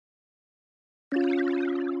On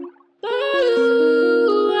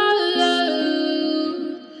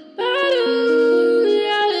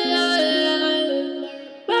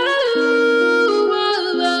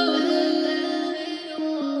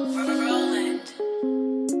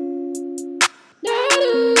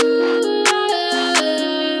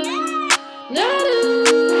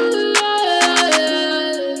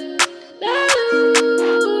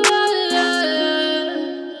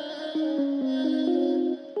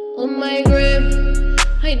my grave,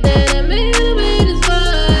 I didn't mean to be this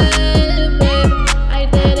vibe, babe. I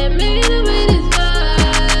didn't mean to be this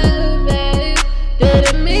vibe, babe.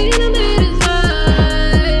 Didn't mean to be this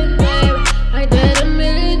vibe, babe. I didn't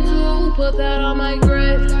mean to put that on my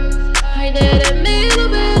grave. I didn't mean to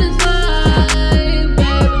be this vibe,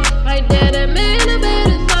 babe. I didn't mean to be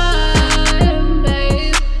this vibe,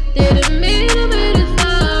 babe. Didn't mean to be this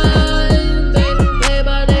vibe, babe. Babe,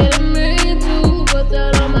 I didn't mean to put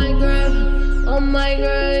that on my grave. On my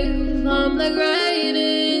grave, I'm the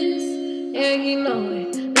greatest, and you know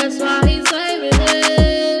it. That's why he's saving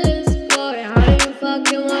this. Boy, I ain't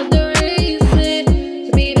fucking with the reason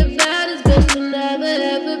to be the fattest bitch to never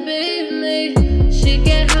ever be me. She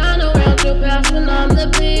can't hide around your past when I'm the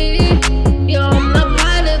beat. Yo, I'm the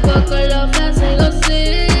pilot, buckle up, fast ain't no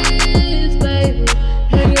six, baby.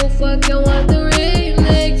 And you fucking with the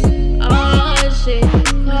remix. Oh shit,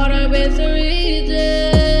 caught her bitch a reject.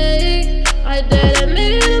 I didn't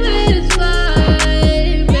mean to be this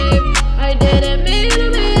vibe, babe. I didn't mean to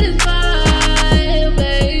be this vibe,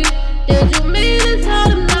 babe. Did you mean to tell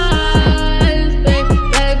them lies, babe?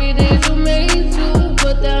 Baby, did you mean to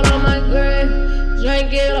put that on my grave?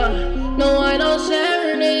 Drink it up, no I don't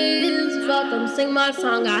share this. Fuck 'em, sing my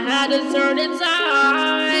song, I had to turn the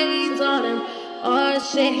tides on him. Oh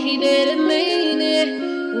shit, he didn't mean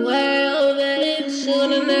it. Well then,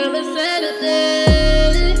 should've never said a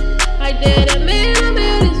thing. I didn't mean to be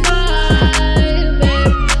this vibe,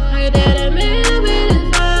 babe. I didn't mean to be this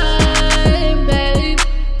vibe, babe.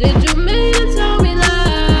 Did you mean to tell me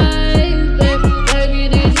lies, babe? Baby,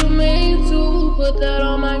 did you mean to put that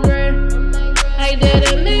on my grave? I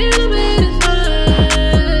didn't mean to be this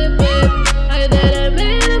vibe, babe. I didn't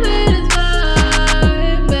mean to be this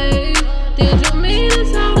vibe, babe. Did you mean to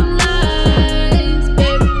tell them lies,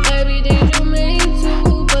 babe? Baby, did you mean to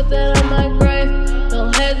put that on my grave? No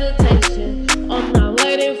hesitation, I'm not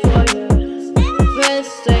waiting for you.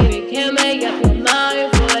 Frustrated, can't make up your mind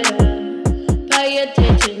for you. Pay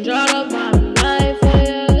attention, draw the bottom line for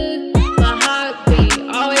you. My heartbeat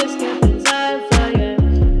always kept inside for you,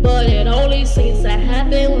 but it only seems to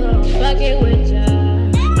happen when I'm fucking with you.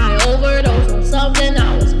 I overdosed on something I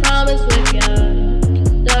was promised with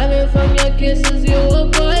you. Diving from your kisses, you were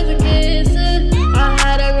born.